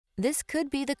This could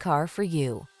be the car for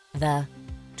you. The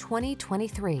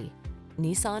 2023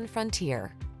 Nissan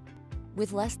Frontier.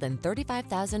 With less than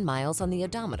 35,000 miles on the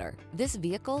odometer, this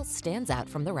vehicle stands out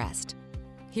from the rest.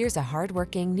 Here's a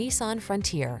hard-working Nissan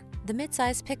Frontier, the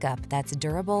midsize pickup that's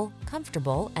durable,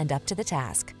 comfortable, and up to the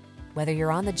task. Whether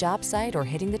you're on the job site or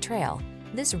hitting the trail,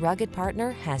 this rugged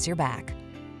partner has your back.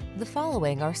 The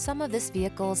following are some of this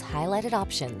vehicle's highlighted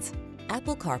options: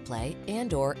 Apple CarPlay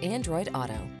and/or Android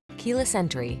Auto, keyless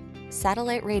entry,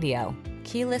 satellite radio,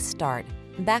 keyless start,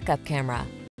 backup camera,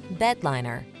 bed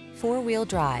liner, four-wheel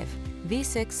drive,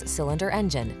 V6 cylinder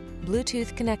engine,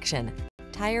 Bluetooth connection,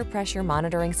 tire pressure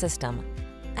monitoring system.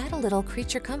 Add a little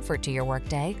creature comfort to your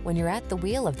workday when you're at the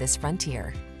wheel of this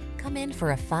Frontier. Come in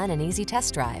for a fun and easy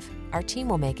test drive. Our team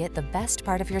will make it the best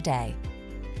part of your day.